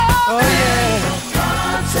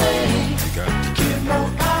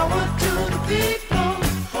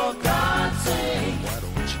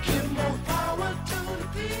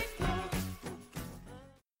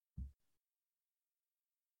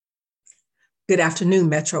Good afternoon,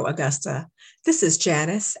 Metro Augusta. This is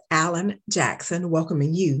Janice Allen Jackson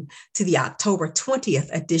welcoming you to the October 20th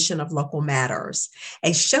edition of Local Matters,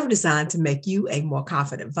 a show designed to make you a more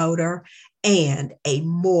confident voter and a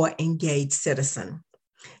more engaged citizen.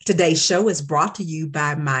 Today's show is brought to you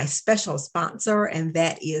by my special sponsor, and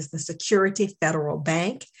that is the Security Federal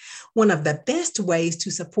Bank. One of the best ways to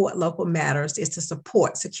support Local Matters is to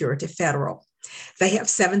support Security Federal. They have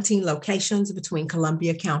 17 locations between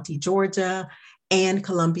Columbia County, Georgia, and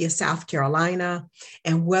Columbia, South Carolina.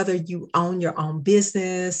 And whether you own your own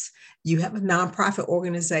business, you have a nonprofit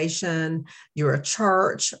organization, you're a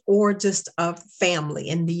church, or just a family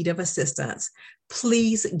in need of assistance,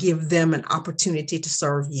 please give them an opportunity to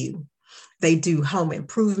serve you. They do home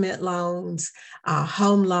improvement loans,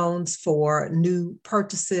 home loans for new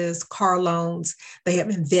purchases, car loans. They have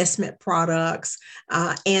investment products,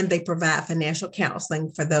 and they provide financial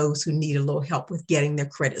counseling for those who need a little help with getting their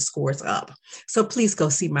credit scores up. So please go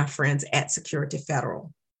see my friends at Security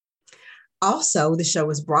Federal. Also, the show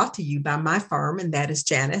is brought to you by my firm, and that is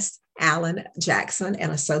Janice Allen Jackson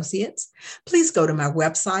and Associates. Please go to my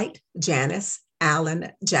website,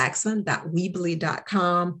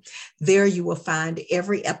 janiceallenjackson.weebly.com. There you will find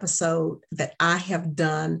every episode that I have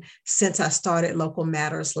done since I started Local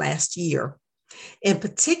Matters last year. In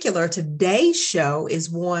particular, today's show is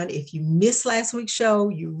one, if you missed last week's show,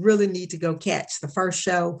 you really need to go catch the first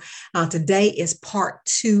show. Today is part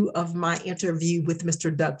 2 of my interview with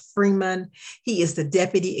Mr. Doug Freeman. He is the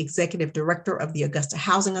Deputy Executive Director of the Augusta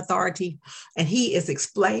Housing Authority, and he is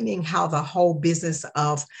explaining how the whole business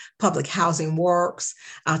of public housing works.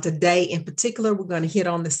 Today, in particular, we're going to hit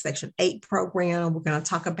on the Section 8 program. We're going to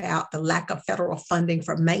talk about the lack of federal funding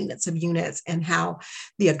for maintenance of units and how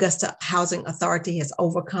the Augusta Housing Authority has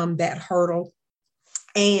overcome that hurdle.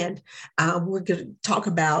 And we're going to talk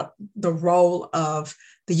about the role of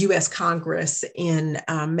the U.S. Congress in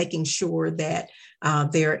making sure that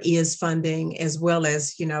there is funding, as well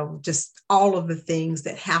as, just all of the things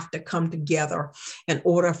that have to come together in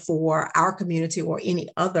order for our community or any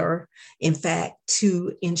other, in fact,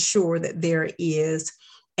 to ensure that there is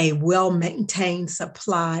a well-maintained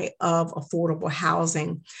supply of affordable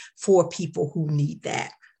housing for people who need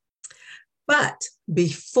that. But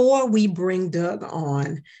before we bring Doug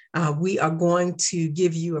on, we are going to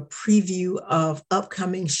give you a preview of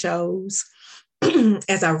upcoming shows.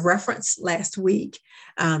 As I referenced last week,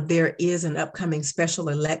 there is an upcoming special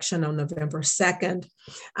election on November 2nd.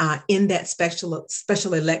 In that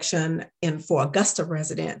special election for Augusta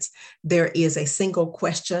residents, there is a single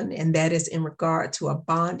question, and that is in regard to a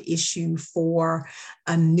bond issue for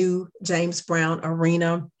a new James Brown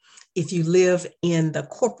Arena. If you live in the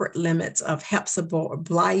corporate limits of Hepzibah or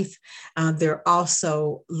Blythe, there are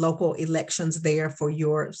also local elections there for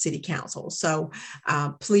your city council. So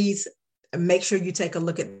please make sure you take a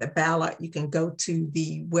look at the ballot. You can go to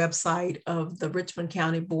the website of the Richmond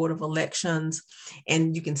County Board of Elections,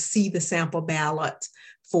 and you can see the sample ballot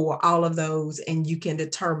for all of those, and you can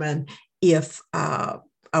determine if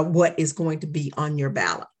what is going to be on your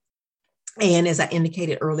ballot. And as I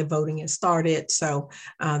indicated, early voting has started, so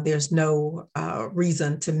there's no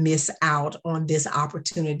reason to miss out on this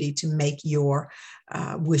opportunity to make your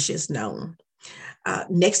wishes known.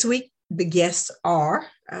 Next week, the guests are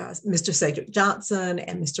Mr. Cedric Johnson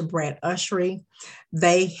and Mr. Brad Ushery.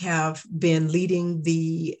 They have been leading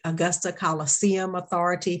the Augusta Coliseum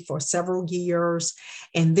Authority for several years,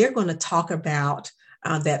 and they're going to talk about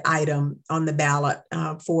that item on the ballot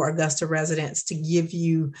for Augusta residents to give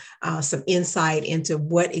you some insight into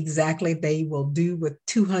what exactly they will do with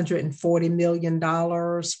 $240 million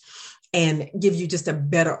and give you just a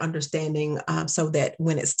better understanding so that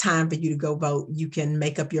when it's time for you to go vote, you can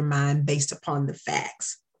make up your mind based upon the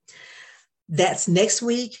facts. That's next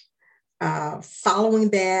week. Following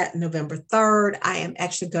that, November 3rd, I am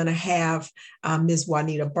actually going to have Ms.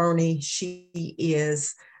 Juanita Burney. She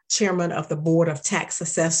is chairman of the Board of Tax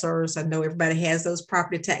Assessors. I know everybody has those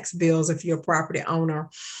property tax bills if you're a property owner,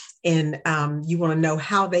 and you want to know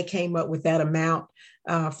how they came up with that amount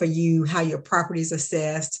for you, how your property is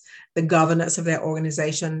assessed, the governance of that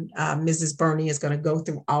organization. Mrs. Burney is going to go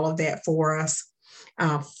through all of that for us.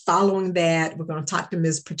 Following that, we're going to talk to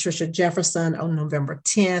Ms. Patricia Jefferson on November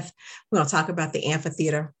 10th. We're going to talk about the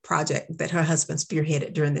amphitheater project that her husband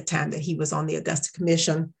spearheaded during the time that he was on the Augusta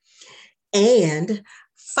Commission. And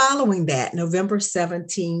following that, November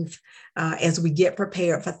 17th, as we get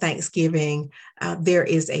prepared for Thanksgiving, there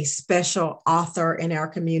is a special author in our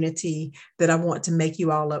community that I want to make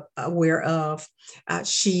you all aware of.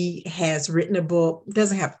 She has written a book,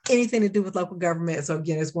 doesn't have anything to do with local government. So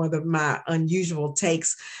again, it's one of my unusual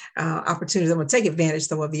opportunities. I'm going to take advantage,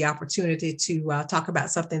 though, of the opportunity to talk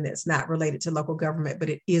about something that's not related to local government, but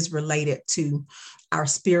it is related to our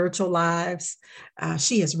spiritual lives.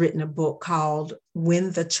 She has written a book called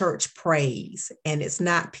When the Church Prays, and it's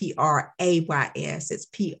not Prays, it's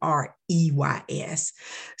Preys.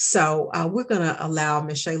 So we're going to allow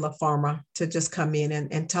Ms. Shayla Farmer to just come in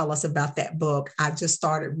and tell us about that book. I just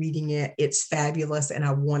started reading it. It's fabulous, and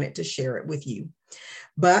I wanted to share it with you.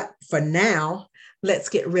 But for now, let's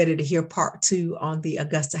get ready to hear part 2 on the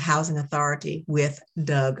Augusta Housing Authority with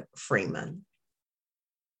Doug Freeman.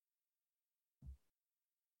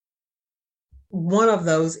 One of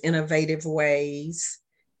those innovative ways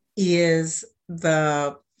is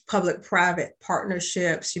the public-private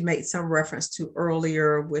partnerships you made some reference to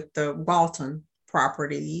earlier with the Walton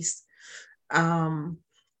properties.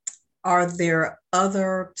 Are there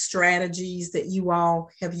other strategies that you all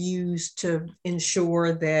have used to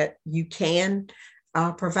ensure that you can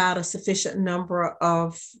provide a sufficient number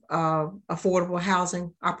of affordable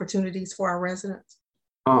housing opportunities for our residents?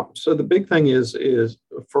 So the big thing is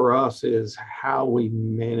for us is how we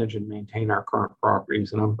manage and maintain our current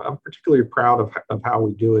properties. And I'm particularly proud of how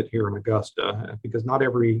we do it here in Augusta, because not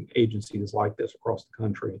every agency is like this across the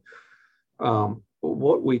country.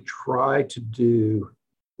 What we try to do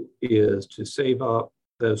is to save up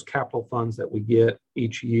those capital funds that we get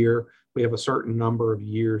each year. We have a certain number of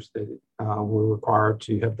years that we're required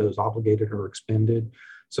to have those obligated or expended.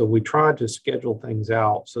 So we try to schedule things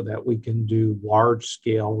out so that we can do large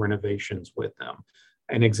scale renovations with them.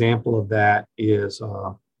 An example of that is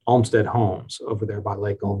Olmsted Homes over there by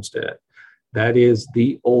Lake Olmsted. That is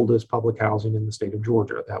the oldest public housing in the state of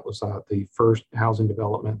Georgia. That was the first housing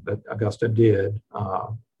development that Augusta did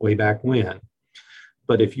way back when.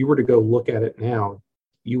 But if you were to go look at it now,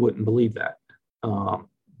 you wouldn't believe that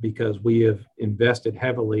because we have invested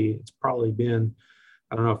heavily. It's probably been,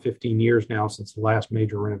 I don't know, 15 years now since the last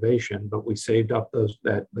major renovation, but we saved up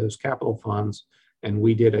those capital funds and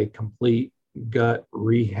we did a complete gut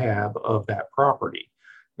rehab of that property.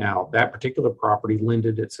 Now, that particular property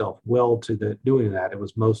lended itself well to doing that. It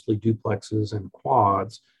was mostly duplexes and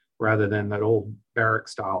quads rather than that old barrack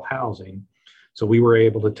style housing. So we were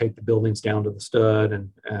able to take the buildings down to the stud, and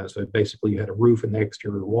so basically you had a roof and the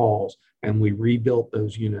exterior walls, and we rebuilt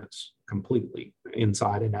those units completely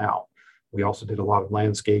inside and out. We also did a lot of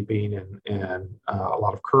landscaping and a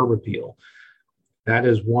lot of curb appeal. That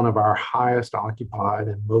is one of our highest occupied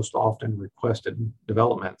and most often requested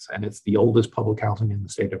developments, and it's the oldest public housing in the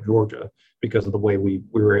state of Georgia because of the way we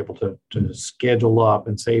were able to schedule up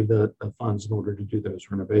and save the funds in order to do those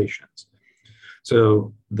renovations.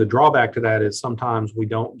 So the drawback to that is sometimes we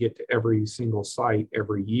don't get to every single site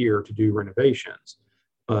every year to do renovations.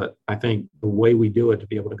 But I think the way we do it, to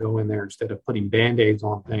be able to go in there instead of putting Band-Aids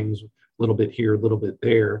on things, a little bit here, a little bit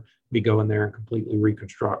there, we go in there and completely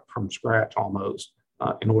reconstruct from scratch almost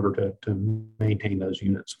in order to maintain those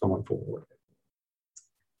units going forward.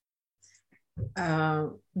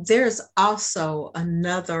 There's also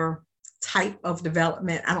another type of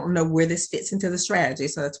development. I don't know where this fits into the strategy,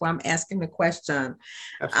 so that's why I'm asking the question.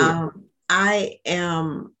 Absolutely. I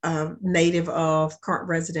am a native of, current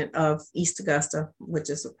resident of East Augusta,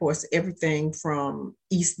 which is, of course, everything from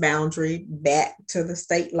East Boundary back to the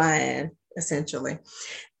state line, essentially.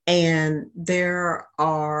 And there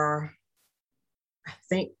are, I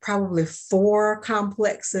think, probably 4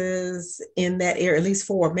 complexes in that area, at least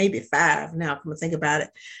 4, maybe 5 now, come to think about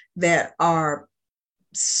it, that are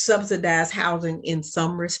subsidized housing in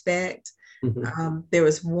some respect. Mm-hmm. There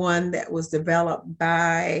was one that was developed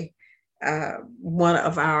by one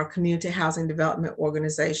of our community housing development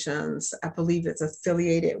organizations. I believe it's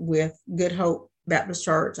affiliated with Good Hope Baptist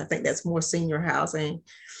Church. I think that's more senior housing.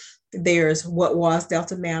 There's what was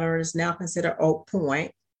Delta Manor, is now considered Oak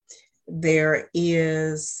Point. There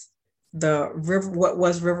is the River, what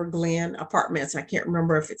was River Glen Apartments. I can't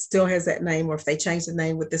remember if it still has that name or if they changed the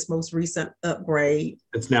name with this most recent upgrade.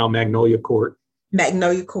 It's now Magnolia Court.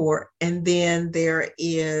 Magnolia Court. And then there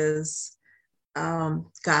is,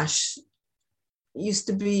 used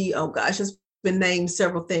to be, it's been named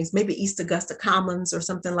several things, maybe East Augusta Commons or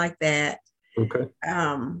something like that. Okay.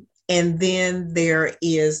 And then there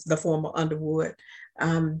is the former Underwood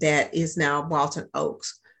that is now Walton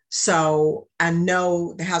Oaks. So I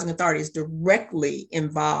know the Housing Authority is directly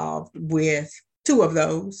involved with 2 of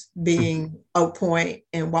those, being Oak Point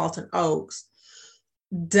and Walton Oaks.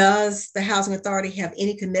 Does the Housing Authority have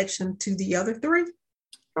any connection to the other three?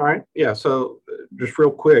 All right. Yeah. So just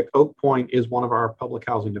real quick, Oak Point is one of our public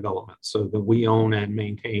housing developments. So that we own and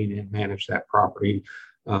maintain and manage that property,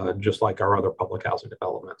 just like our other public housing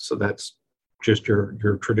developments. So that's just your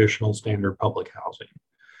traditional standard public housing.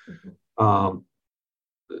 Mm-hmm.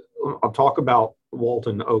 I'll talk about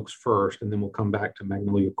Walton Oaks first, and then we'll come back to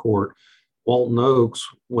Magnolia Court. Walton Oaks,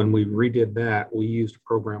 when we redid that, we used a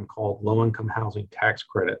program called low-income housing tax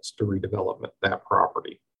credits to redevelop that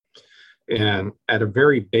property. And at a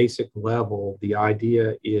very basic level, the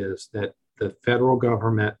idea is that the federal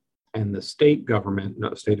government and the state government,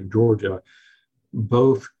 the state of Georgia,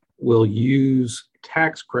 both will use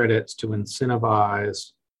tax credits to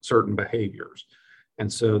incentivize certain behaviors.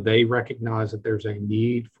 And so they recognize that there's a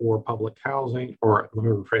need for public housing, or let me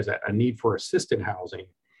rephrase that, a need for assisted housing,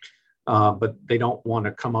 but they don't want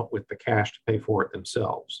to come up with the cash to pay for it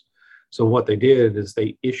themselves. So what they did is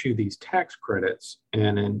they issue these tax credits,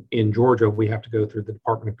 and in Georgia, we have to go through the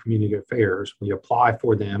Department of Community Affairs. We apply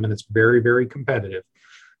for them, and it's very, very competitive.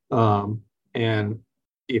 And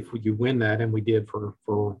if you win that, and we did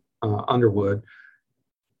for Underwood,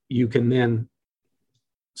 you can then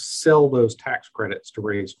sell those tax credits to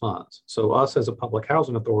raise funds. So us as a public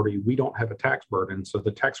housing authority, we don't have a tax burden, so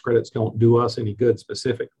the tax credits don't do us any good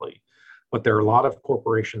specifically. But there are a lot of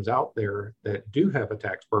corporations out there that do have a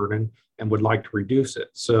tax burden and would like to reduce it.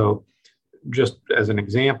 So just as an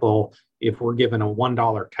example, if we're given a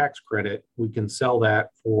 $1 tax credit, we can sell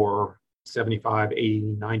that for 75,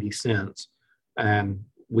 80, 90 cents, and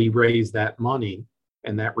we raise that money,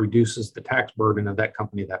 and that reduces the tax burden of that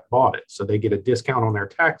company that bought it. So they get a discount on their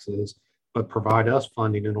taxes, but provide us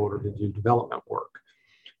funding in order to do development work.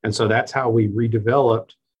 And so that's how we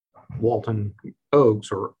redeveloped Walton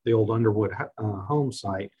Oaks, or the old Underwood home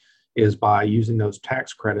site, is by using those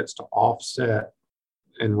tax credits to offset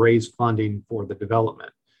and raise funding for the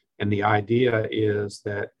development. And the idea is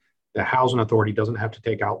that the housing authority doesn't have to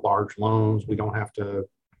take out large loans. We don't have to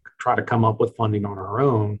try to come up with funding on our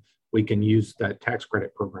own. We can use that tax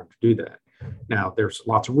credit program to do that. Now, there's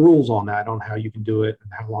lots of rules on that, on how you can do it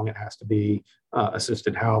and how long it has to be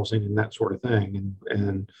assisted housing and that sort of thing.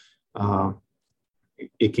 And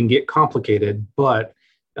it can get complicated, but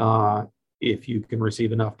if you can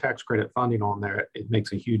receive enough tax credit funding on there, it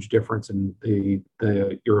makes a huge difference in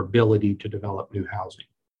your ability to develop new housing.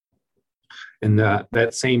 And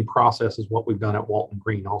that same process is what we've done at Walton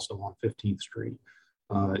Green, also on 15th Street,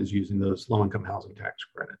 is using those low-income housing tax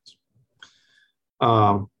credits.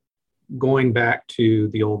 Going back to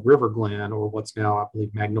the old River Glen, or what's now, I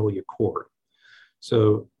believe, Magnolia Court.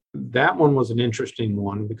 So that one was an interesting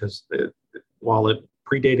one because while it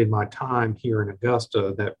predated my time here in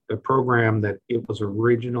Augusta, that the program that it was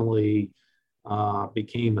originally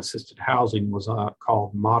became assisted housing was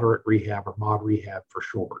called moderate rehab, or mod rehab for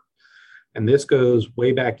short. And this goes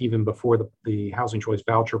way back even before the Housing Choice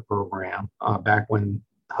Voucher Program, back when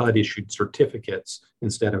HUD issued certificates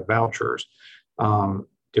instead of vouchers,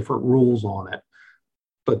 different rules on it.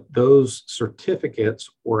 But those certificates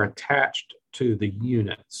were attached to the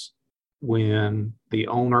units. When the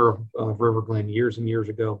owner of River Glen years and years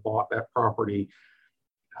ago bought that property,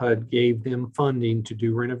 HUD gave them funding to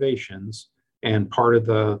do renovations, and part of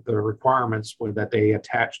the requirements were that they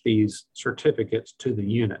attach these certificates to the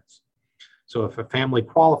units. So if a family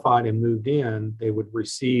qualified and moved in, they would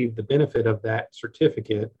receive the benefit of that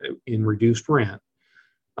certificate in reduced rent.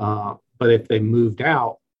 But if they moved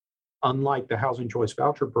out, unlike the Housing Choice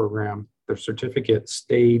Voucher Program, their certificate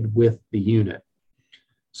stayed with the unit.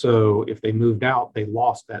 So if they moved out, they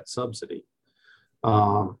lost that subsidy.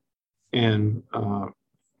 For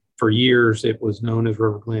years, it was known as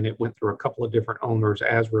River Glen. It went through a couple of different owners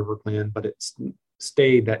as River Glen, but it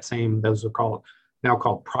stayed that same, those are now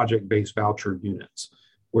called project-based voucher units,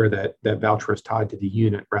 where that voucher is tied to the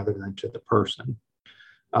unit rather than to the person.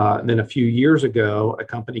 And then a few years ago, a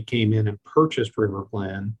company came in and purchased River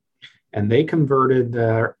Glen, and they converted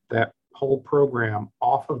that whole program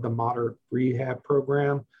off of the moderate rehab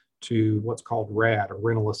program to what's called RAD, or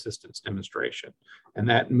rental assistance demonstration. And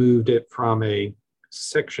that moved it from a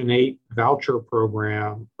Section 8 voucher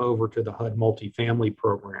program over to the HUD multifamily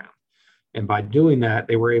program. And by doing that,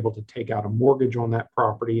 they were able to take out a mortgage on that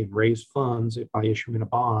property and raise funds by issuing a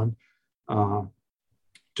bond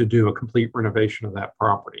to do a complete renovation of that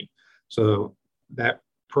property. So that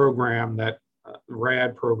program, that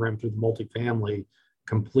RAD program through the multifamily,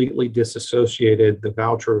 completely disassociated the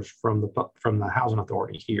vouchers from the housing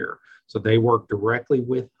authority here. So they work directly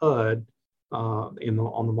with HUD on the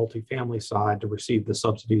multifamily side to receive the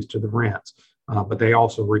subsidies to the rents. but they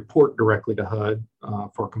also report directly to HUD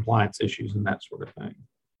for compliance issues and that sort of thing.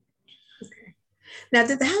 Okay. Now,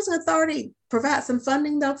 did the Housing Authority provide some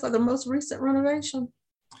funding, though, for the most recent renovation?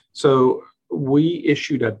 So we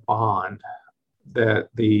issued a bond that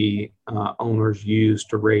the owners used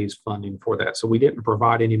to raise funding for that. So we didn't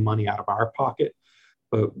provide any money out of our pocket,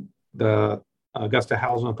 but the Augusta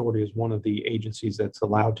Housing Authority is one of the agencies that's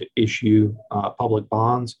allowed to issue public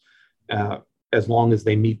bonds as long as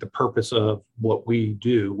they meet the purpose of what we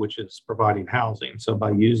do, which is providing housing. So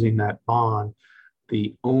by using that bond,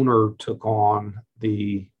 the owner took on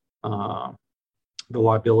the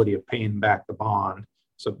liability of paying back the bond.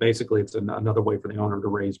 So basically, it's another way for the owner to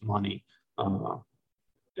raise money. A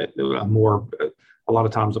lot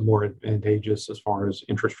of times, more advantageous as far as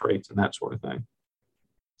interest rates and that sort of thing.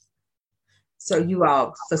 So you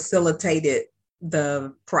all facilitated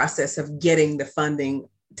the process of getting the funding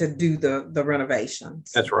to do the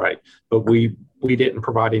renovations. That's right. But we didn't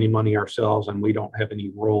provide any money ourselves, and we don't have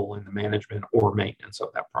any role in the management or maintenance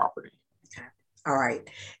of that property. Okay. All right.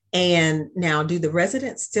 And now, do the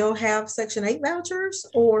residents still have Section 8 vouchers,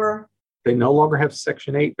 or? They no longer have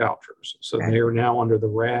Section 8 vouchers. So Okay. They are now under the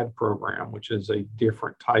RAD program, which is a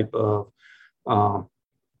different type of,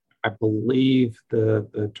 I believe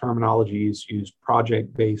the terminology is used,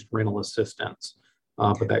 project-based rental assistance,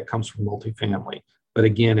 but that comes from multifamily. But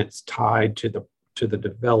again, it's tied to the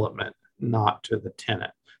development, not to the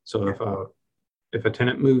tenant. So if a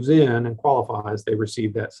tenant moves in and qualifies, they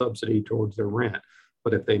receive that subsidy towards their rent.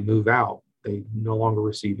 But if they move out, they no longer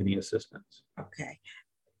receive any assistance. Okay.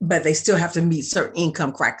 But they still have to meet certain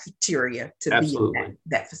income criteria to Absolutely. be in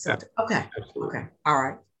that facility. Okay. Absolutely. Okay. All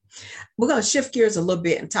right. We're going to shift gears a little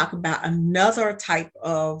bit and talk about another type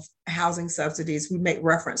of housing subsidies. We make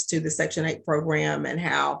reference to the Section 8 program and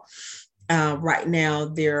how right now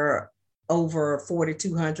there are over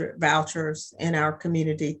 4,200 vouchers in our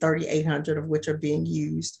community, 3,800 of which are being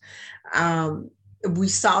used. We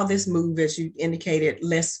saw this move, as you indicated,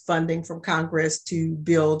 less funding from Congress to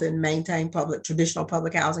build and maintain traditional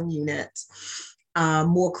public housing units,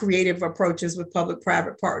 more creative approaches with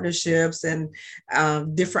public-private partnerships and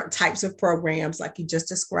different types of programs like you just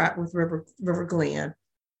described with River Glen.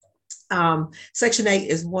 Section 8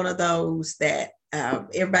 is one of those that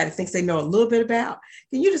everybody thinks they know a little bit about.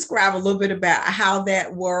 Can you describe a little bit about how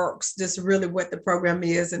that works, just really what the program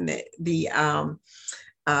is and the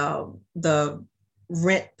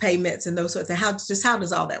rent payments and those sorts of things? How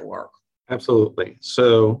does all that work? Absolutely.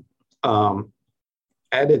 So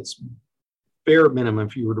at its bare minimum,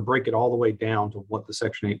 if you were to break it all the way down to what the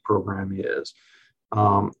Section 8 program is,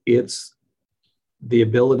 it's the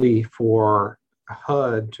ability for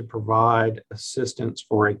HUD to provide assistance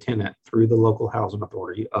for a tenant through the local housing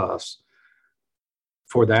authority, us,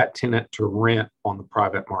 for that tenant to rent on the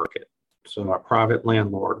private market. So a private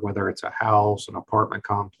landlord, whether it's a house, an apartment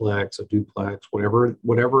complex, a duplex,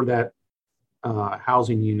 whatever that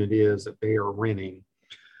housing unit is that they are renting,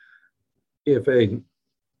 if a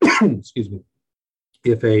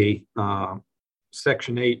if a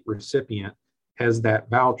Section 8 recipient has that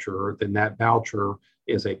voucher, then that voucher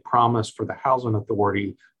is a promise for the housing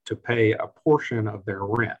authority to pay a portion of their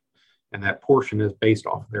rent. And that portion is based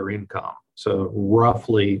off their income. So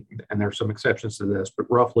roughly, and there's some exceptions to this, but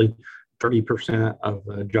roughly 30% of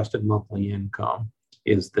the adjusted monthly income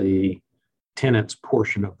is the tenant's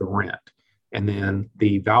portion of the rent. And then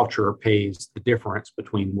the voucher pays the difference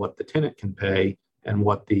between what the tenant can pay and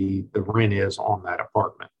what the rent is on that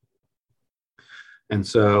apartment. And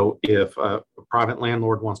so if a private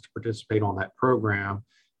landlord wants to participate on that program,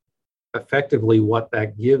 effectively what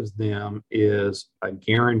that gives them is a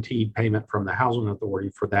guaranteed payment from the housing authority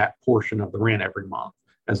for that portion of the rent every month,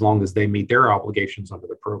 as long as they meet their obligations under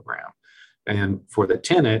the program. And for the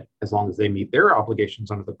tenant, as long as they meet their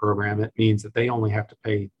obligations under the program, it means that they only have to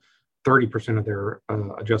pay 30% of their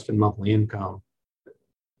adjusted monthly income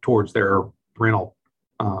towards their rental,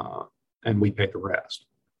 and we pay the rest.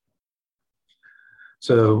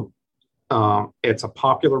 So it's a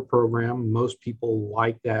popular program. Most people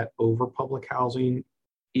like that over public housing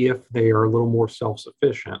if they are a little more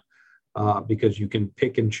self-sufficient, because you can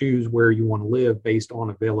pick and choose where you want to live based on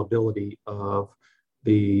availability of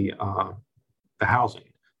the housing.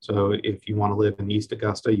 So if you want to live in East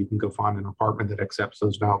Augusta, you can go find an apartment that accepts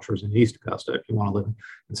those vouchers in East Augusta. If you want to live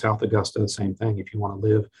in South Augusta, same thing. If you want to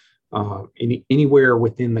live anywhere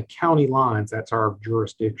within the county lines, that's our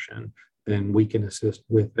jurisdiction, then we can assist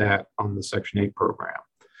with that on the Section 8 program.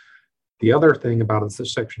 The other thing about the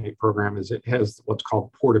Section 8 program is it has what's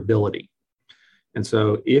called portability. And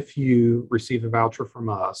so if you receive a voucher from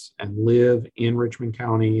us and live in Richmond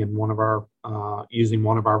County in using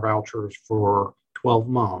one of our vouchers for 12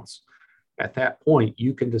 months, at that point,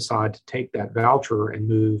 you can decide to take that voucher and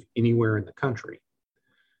move anywhere in the country.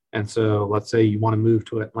 And so let's say you want to move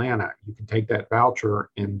to Atlanta, you can take that voucher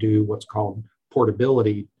and do what's called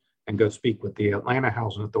portability and go speak with the Atlanta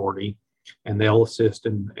Housing Authority, and they'll assist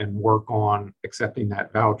and work on accepting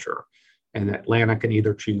that voucher. And Atlanta can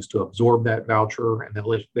either choose to absorb that voucher, and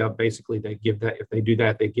they'll basically, they give that, if they do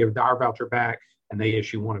that, they give our voucher back and they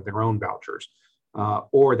issue one of their own vouchers.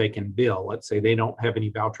 Or they can bill. Let's say they don't have any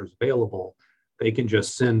vouchers available, they can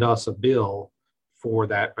just send us a bill for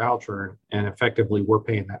that voucher, and effectively we're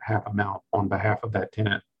paying that half amount on behalf of that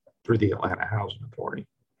tenant through the Atlanta Housing Authority.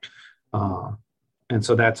 And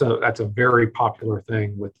so that's a very popular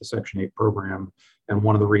thing with the Section 8 program, and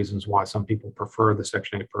one of the reasons why some people prefer the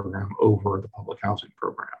Section 8 program over the public housing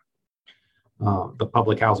program. The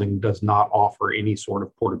public housing does not offer any sort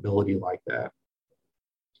of portability like that.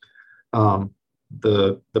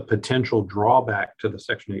 The potential drawback to the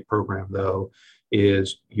Section 8 program, though,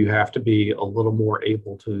 is you have to be a little more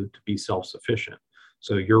able to be self-sufficient.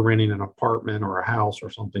 So you're renting an apartment or a house or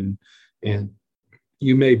something, and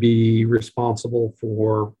you may be responsible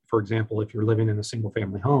for example, if you're living in a single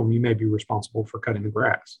family home, you may be responsible for cutting the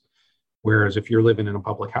grass. Whereas if you're living in a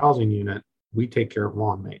public housing unit, we take care of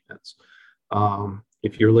lawn maintenance.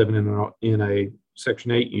 If you're living in a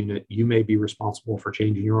Section 8 unit, you may be responsible for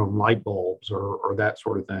changing your own light bulbs or that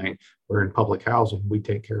sort of thing, where in public housing, we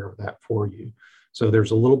take care of that for you. So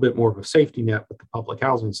there's a little bit more of a safety net with the public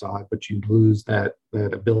housing side, but you lose that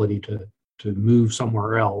ability to move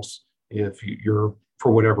somewhere else if you're,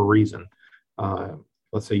 for whatever reason.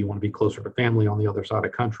 Let's say you want to be closer to family on the other side of the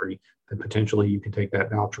country, then potentially you can take that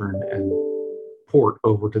voucher and port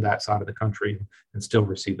over to that side of the country and still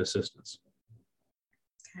receive assistance.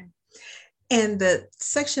 Okay. And the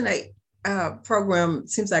Section 8 program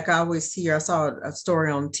seems like I always hear, I saw a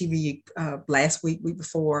story on TV last week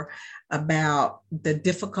before, about the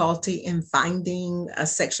difficulty in finding a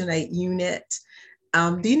Section 8 unit.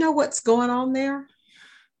 Do you know what's going on there?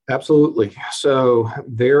 Absolutely. So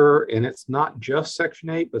there, and it's not just Section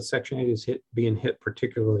 8, but Section 8 is being hit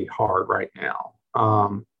particularly hard right now.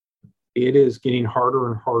 It is getting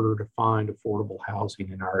harder and harder to find affordable housing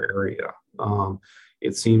in our area.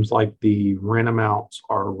 It seems like the rent amounts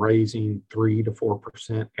are raising 3 to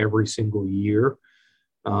 4% every single year,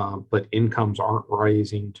 but incomes aren't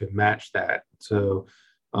rising to match that. So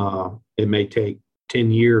it may take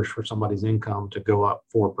 10 years for somebody's income to go up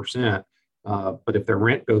 4%. But if their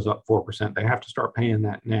rent goes up 4%, they have to start paying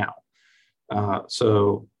that now.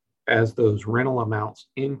 So as those rental amounts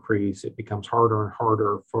increase, it becomes harder and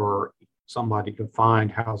harder for somebody to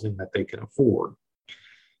find housing that they can afford.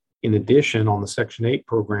 In addition, on the Section 8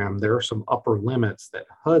 program, there are some upper limits that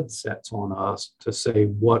HUD sets on us to say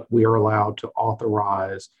what we are allowed to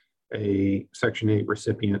authorize a Section 8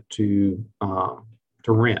 recipient to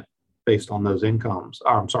rent based on those incomes.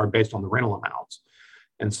 Based on the rental amounts.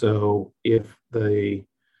 And so if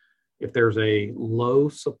there's a low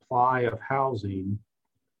supply of housing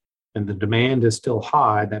and the demand is still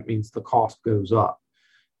high, that means the cost goes up.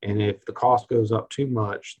 And if the cost goes up too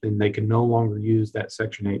much, then they can no longer use that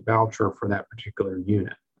Section 8 voucher for that particular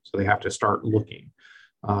unit. So they have to start looking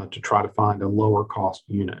to try to find a lower cost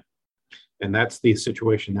unit. And that's the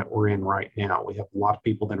situation that we're in right now. We have a lot of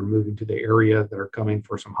people that are moving to the area that are coming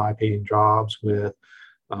for some high paying jobs with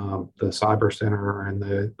the Cyber Center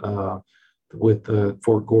and with the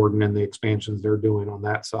Fort Gordon and the expansions they're doing on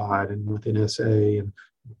that side, and with NSA and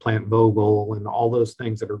Plant Vogel and all those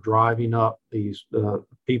things that are driving up these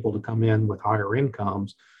people to come in with higher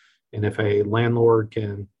incomes. And if a landlord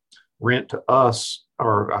can rent to us,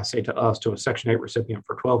 or I say to us, to a Section 8 recipient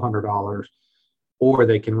for $1,200, or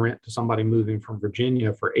they can rent to somebody moving from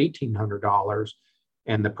Virginia for $1,800,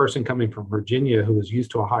 and the person coming from Virginia who is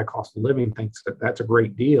used to a high cost of living thinks that that's a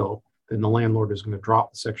great deal, then the landlord is going to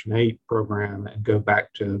drop the Section 8 program and go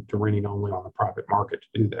back to renting only on the private market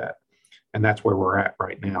to do that. And that's where we're at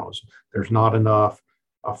right now. Is there's not enough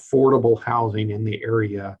affordable housing in the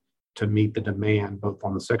area to meet the demand, both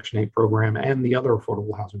on the Section 8 program and the other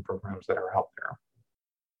affordable housing programs that are out there.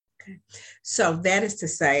 Okay. So that is to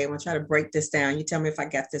say, I'm going to try to break this down. You tell me if I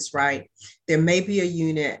got this right. There may be a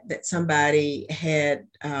unit that somebody had,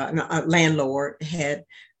 a landlord had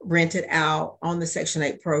rented out on the Section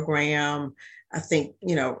 8 program. I think,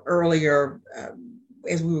 earlier,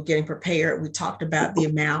 as we were getting prepared, we talked about the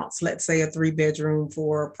amounts. Let's say a 3-bedroom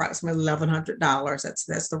for approximately $1,100.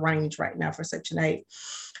 That's the range right now for Section 8.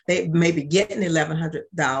 they may be getting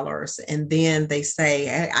 $1,100, and then they say,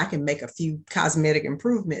 hey, I can make a few cosmetic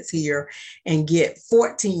improvements here and get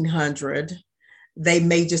 $1,400. They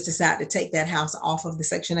may just decide to take that house off of the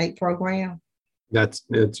Section 8 program.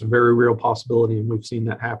 It's a very real possibility, and we've seen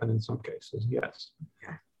that happen in some cases. Yes.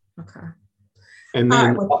 Okay. And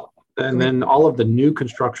then all of the new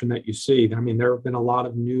construction that you see, I mean, there have been a lot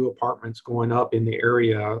of new apartments going up in the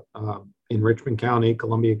area, in Richmond County,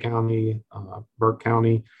 Columbia County, Burke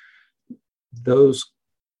County. The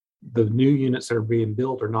new units that are being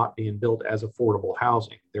built are not being built as affordable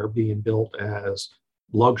housing. They're being built as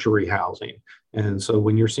luxury housing. And so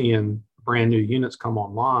when you're seeing brand new units come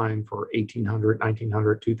online for $1,800,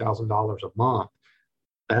 $1,900, $2,000 a month,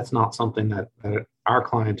 that's not something that our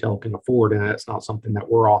clientele can afford, and it's not something that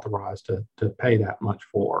we're authorized to pay that much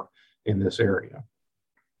for in this area.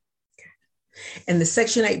 And the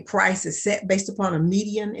Section 8 price is set based upon a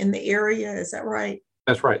median in the area, is that right?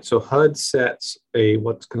 That's right. So HUD sets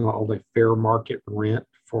what's called a fair market rent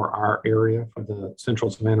for our area, for the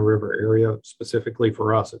Central Savannah River area. Specifically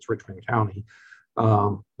for us, it's Richmond County.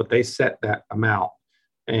 But they set that amount,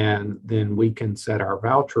 and then we can set our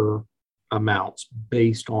voucher amounts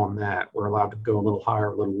based on that. We're allowed to go a little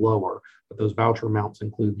higher, a little lower, but those voucher amounts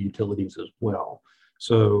include utilities as well.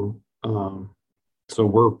 So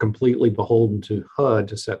we're completely beholden to HUD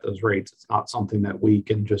to set those rates. It's not something that we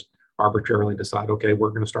can just arbitrarily decide, okay,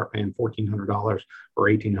 we're going to start paying $1,400 or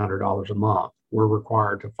 $1,800 a month. We're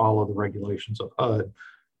required to follow the regulations of HUD.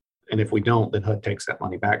 And if we don't, then HUD takes that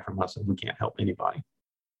money back from us, and we can't help anybody.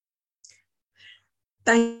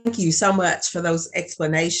 Thank you so much for those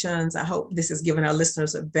explanations. I hope this has given our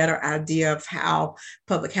listeners a better idea of how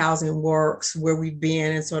public housing works, where we've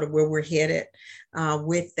been, and sort of where we're headed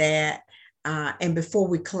with that. And before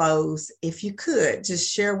we close, if you could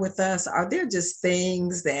just share with us, are there just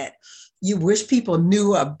things that you wish people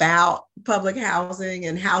knew about public housing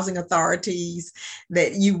and housing authorities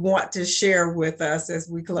that you want to share with us as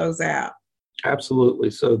we close out?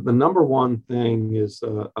 Absolutely. So the number one thing is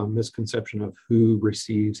a misconception of who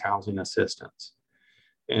receives housing assistance.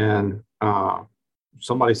 And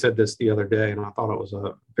somebody said this the other day, and I thought it was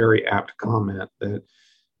a very apt comment, that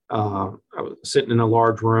I was sitting in a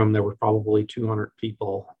large room. There were probably 200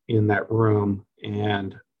 people in that room.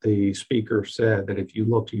 And the speaker said that if you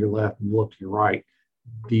look to your left and look to your right,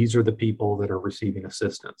 these are the people that are receiving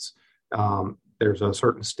assistance. There's a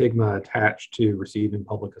certain stigma attached to receiving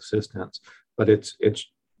public assistance, but it's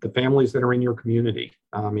the families that are in your community.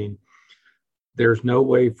 I mean, there's no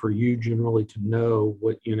way for you generally to know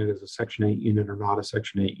what unit is a Section 8 unit or not a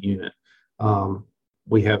Section 8 unit.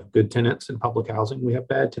 We have good tenants in public housing. We have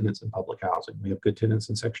bad tenants in public housing. We have good tenants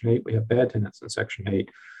in Section 8. We have bad tenants in Section 8.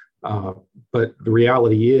 But the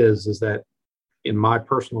reality is that in my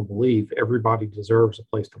personal belief, everybody deserves a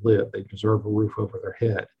place to live. They deserve a roof over their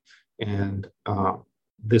head. And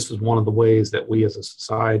this is one of the ways that we as a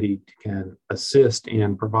society can assist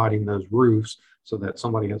in providing those roofs so that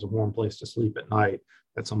somebody has a warm place to sleep at night,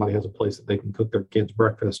 that somebody has a place that they can cook their kids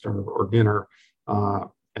breakfast or dinner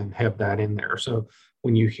and have that in there. So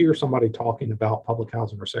when you hear somebody talking about public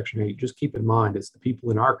housing or Section 8, just keep in mind it's the people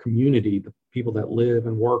in our community, the people that live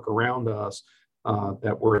and work around us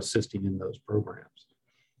that we're assisting in those programs.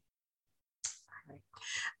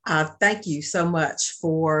 Thank you so much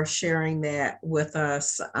for sharing that with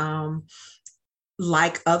us.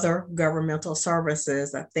 Like other governmental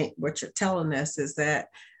services, I think what you're telling us is that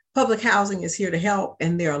public housing is here to help,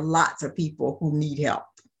 and there are lots of people who need help.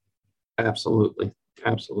 Absolutely.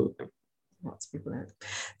 Absolutely. Lots of people.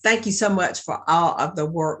 Thank you so much for all of the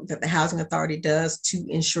work that the Housing Authority does to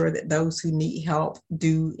ensure that those who need help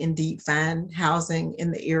do indeed find housing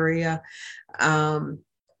in the area.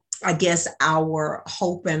 I guess our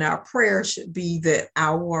hope and our prayer should be that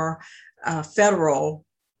our federal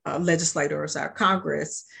legislators, our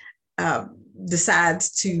Congress,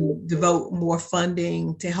 decides to devote more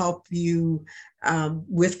funding to help you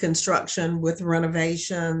with construction, with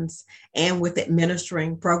renovations, and with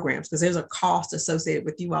administering programs, because there's a cost associated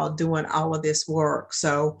with you all doing all of this work.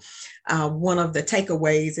 So one of the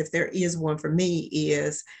takeaways, if there is one for me,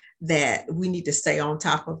 is that we need to stay on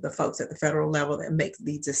top of the folks at the federal level that make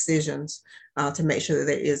these decisions to make sure that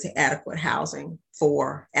there is adequate housing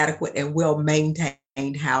for adequate and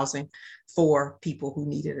well-maintained housing for people who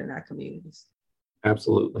need it in our communities.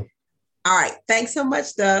 Absolutely. All right. Thanks so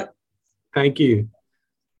much, Doug. Thank you.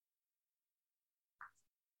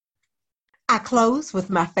 I close with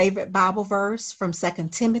my favorite Bible verse from 2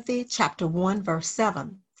 Timothy chapter 1, verse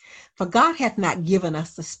 7. For God hath not given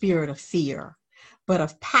us the spirit of fear, but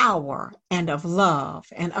of power and of love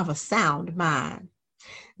and of a sound mind.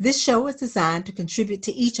 This show is designed to contribute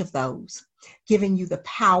to each of those, giving you the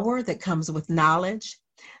power that comes with knowledge,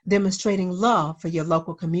 demonstrating love for your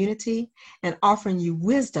local community, and offering you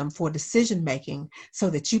wisdom for decision making so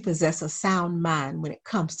that you possess a sound mind when it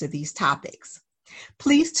comes to these topics.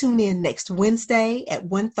 Please tune in next Wednesday at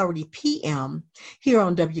 1:30 p.m. here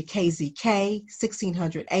on WKZK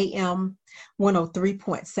 1600 AM,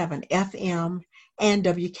 103.7 FM, and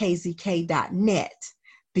WKZK.net,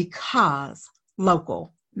 because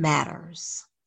local matters.